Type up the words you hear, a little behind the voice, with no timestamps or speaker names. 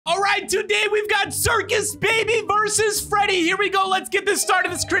right, today we've got Circus Baby versus Freddy. Here we go. Let's get this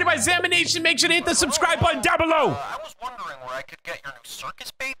started. This is created by Zamination. Make sure to hit the subscribe button down below. I was wondering where I could get your new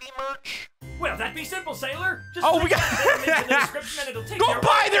Circus Baby merch. Well, that'd be simple, Sailor. Just we got. in the description and it'll take Go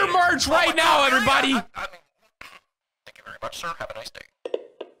buy their merch right now, everybody. I mean, thank you very much, sir. Have a nice day.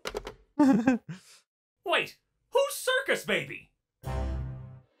 Wait, who's Circus Baby?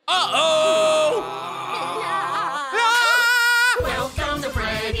 Welcome to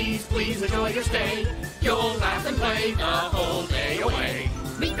Freddy's, please enjoy your stay. You'll laugh and play the whole day away.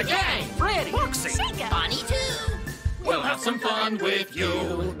 Meet the gang, Freddy, Foxie, Chica, Bonny too. We'll have some fun with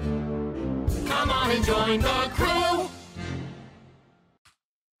you. Come on and join the crew.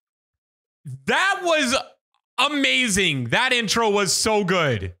 That was amazing. That intro was so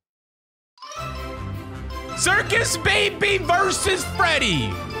good. Circus Baby versus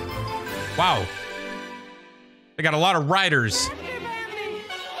Freddy. Wow. They got a lot of riders.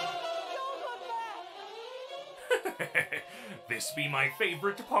 This be my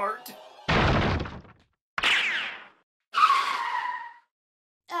favorite part.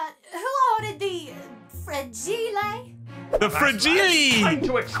 Who ordered the fragile? The fragile. Time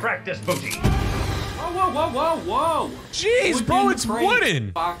to extract this booty. Whoa. Jeez, bro, it's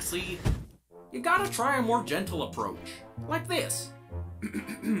wooden. Foxie, you gotta try a more gentle approach. Like this.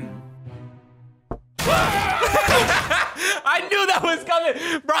 I knew that was coming.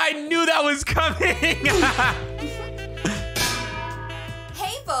 Bro, I knew that was coming.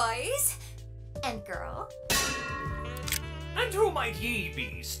 Hey, boys and girl. And who might ye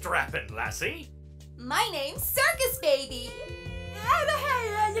be, strappin' lassie? My name's Circus Baby.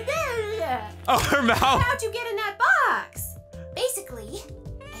 Oh, her mouth. How'd you get in that box? Basically,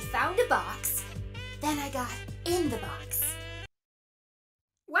 I found a box, then I got in the box.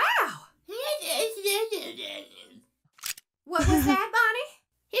 Wow. What was that, Bonnie?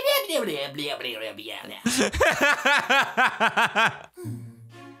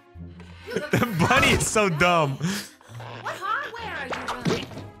 Bunny is so dumb. What hardware are you running?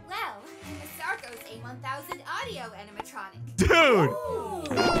 Well, the Circus A1000 audio animatronic. Dude.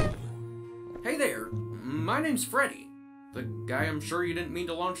 Hey there, my name's Freddy. The guy I'm sure you didn't mean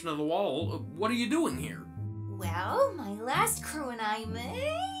to launch into the wall. What are you doing here? Well, my last crew and I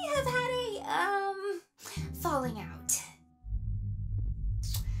may have had a, falling out.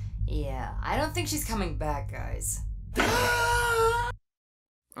 Yeah, I don't think she's coming back, guys. Oh.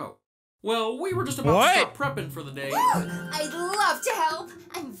 Well, we were just about to start prepping for the day. I'd love to help.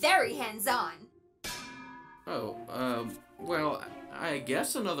 I'm very hands-on. Oh, well, I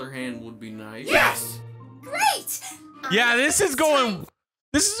guess another hand would be nice. Yes! Great! Yeah, this is going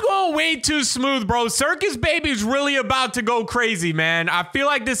way too smooth, bro. Circus Baby's really about to go crazy, man. I feel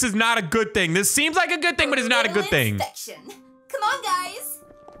like this is not a good thing. This seems like a good thing, but it's not a good thing. Inspection. Come on, guys.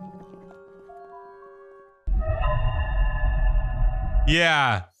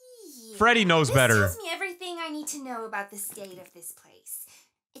 Yeah. Freddy knows better. This tells me everything I need to know about the state of this place.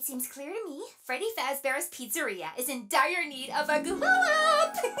 It seems clear to me Freddy Fazbear's Pizzeria is in dire need of a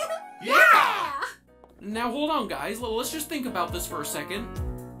glow-up. Yeah! Now hold on, guys. Let's just think about this for a second.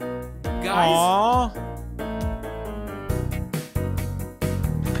 Guys. Aww.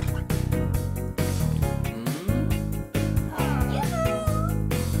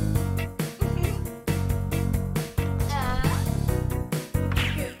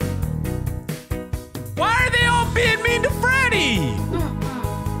 Why are they all being mean to Freddy?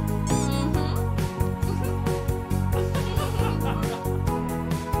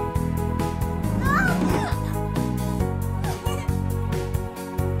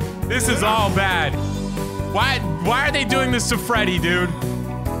 This is all bad. Why are they doing this to Freddy, dude?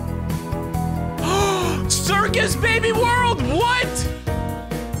 Circus Baby World, what?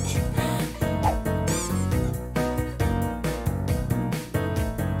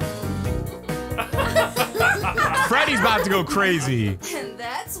 Freddy's about to go crazy. And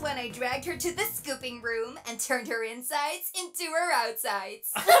that's when I dragged her to the scooping room and turned her insides into her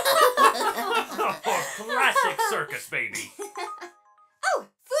outsides. Classic Circus Baby. Oh,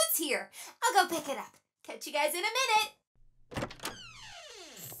 food's here. I'll go pick it up. Catch you guys in a minute.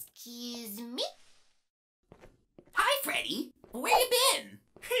 Excuse me? Hi, Freddy. Where you been?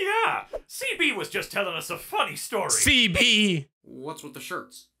 Yeah, CB was just telling us a funny story. CB. What's with the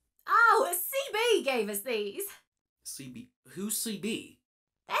shirts? Oh, CB gave us these. CB. Who's CB?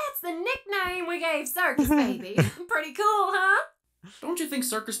 That's the nickname we gave Circus Baby. Pretty cool, huh? Don't you think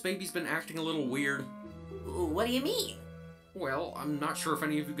Circus Baby's been acting a little weird? What do you mean? Well, I'm not sure if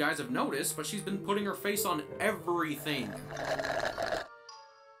any of you guys have noticed, but she's been putting her face on everything.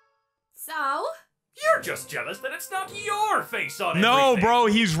 So? You're You're just jealous that it's not your face on No, everything. bro,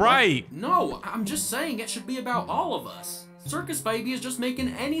 he's right. No, I'm just saying it should be about all of us. Circus Baby is just making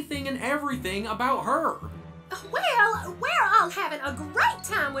anything and everything about her. Well, we're all having a great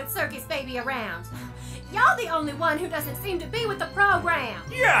time with Circus Baby around. Y'all the only one who doesn't seem to be with the program.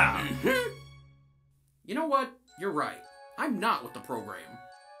 Yeah. You know what? You're right. I'm not with the program.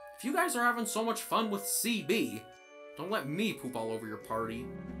 If you guys are having so much fun with CB, don't let me poop all over your party.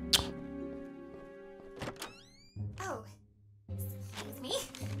 Oh, with me?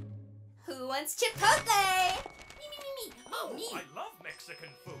 Who wants Chipotle? Me. Oh, me. I love Mexican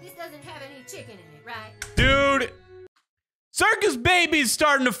food. This doesn't have any chicken in it, right? Dude, Circus Baby's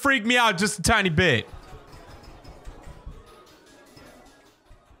starting to freak me out just a tiny bit.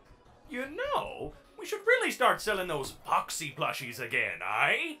 You know, we should really start selling those Foxie plushies again,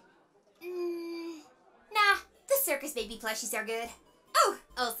 eh? Nah, the Circus Baby plushies are good. Oh,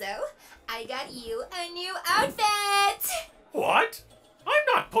 also, I got you a new outfit! What? I'm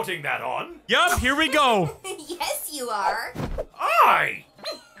not putting that on. Yup, here we go. Yes, you are. I.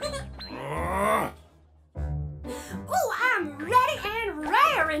 Ooh, I'm ready and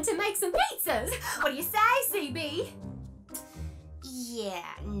raring to make some pizzas. What do you say, CB? Yeah,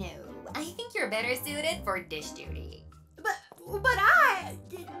 no. I think you're better suited for dish duty. But I...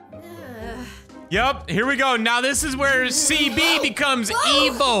 Yup, here we go. Now this is where CB becomes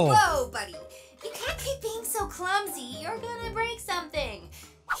evil. Whoa, buddy. You can't keep being so clumsy. You're gonna break something.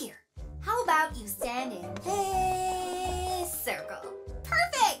 Here, how about you stand in this circle?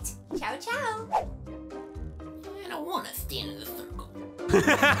 Perfect! Ciao, ciao. I don't want to stand in the circle.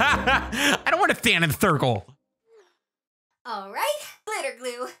 I don't want to stand in the circle. All right, glitter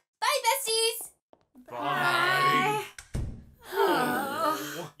glue. Bye, besties. Bye.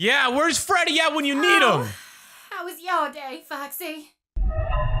 Oh. Yeah, where's Freddy at when you need him? How was your day, Foxie?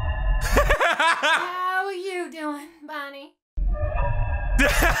 How are you doing, Bonnie?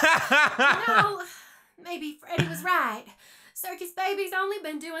 No, maybe Freddy was right. Circus Baby's only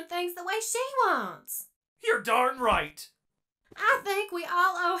been doing things the way she wants. You're darn right. I think we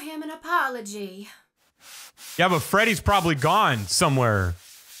all owe him an apology. Yeah, but Freddy's probably gone somewhere.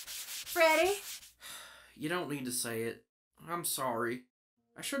 Freddy? You don't need to say it. I'm sorry.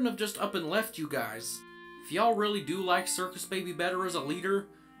 I shouldn't have just up and left you guys. If y'all really do like Circus Baby better as a leader,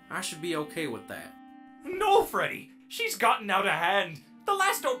 I should be okay with that. No, Freddy. She's gotten out of hand. The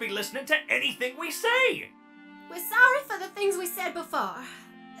lass don't be listening to anything we say. We're sorry for the things we said before.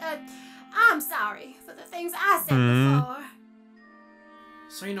 I'm sorry for the things I said before.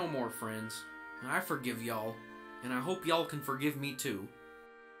 Say no more, friends. I forgive y'all, and I hope y'all can forgive me too.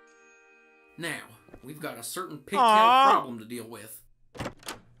 Now, we've got a certain pigtail problem to deal with.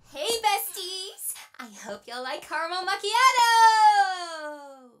 Hey, besties. I hope you'll like caramel macchiatos.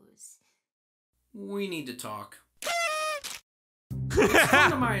 We need to talk. It's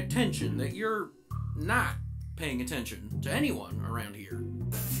come to my attention that you're not paying attention to anyone around here.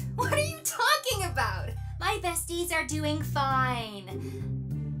 What are you talking about? My besties are doing fine.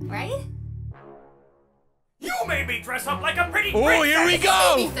 Right? You made me dress up like a pretty Oh, princess. here we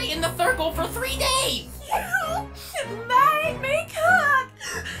go. Maybe stay in the circle for 3 days. You made me cook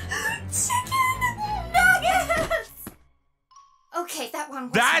chicken nuggets. Okay, that one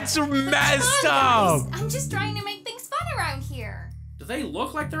was That's hard. But messed come on, up. guys. I'm just trying to make things fun around here. Do they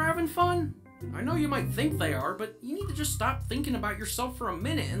look like they're having fun? I know you might think they are, but you need to just stop thinking about yourself for a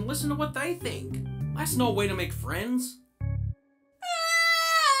minute and listen to what they think. That's no way to make friends.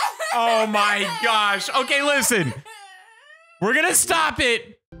 Oh my gosh. Okay, listen. We're gonna stop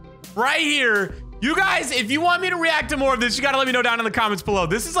it right here. You guys, if you want me to react to more of this, you gotta let me know down in the comments below.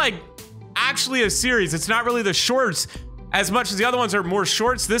 This is like actually a series. It's not really the shorts as much as the other ones are more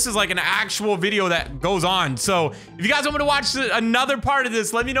shorts. This is like an actual video that goes on. So if you guys want me to watch another part of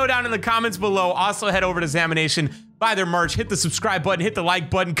this, let me know down in the comments below. Also head over to Zamination, buy their merch, hit the subscribe button, hit the like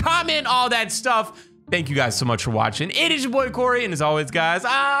button, comment, all that stuff. Thank you guys so much for watching. It is your boy Corey, and as always, guys,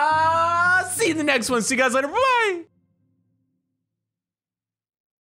 I'll see you in the next one. See you guys later. Bye.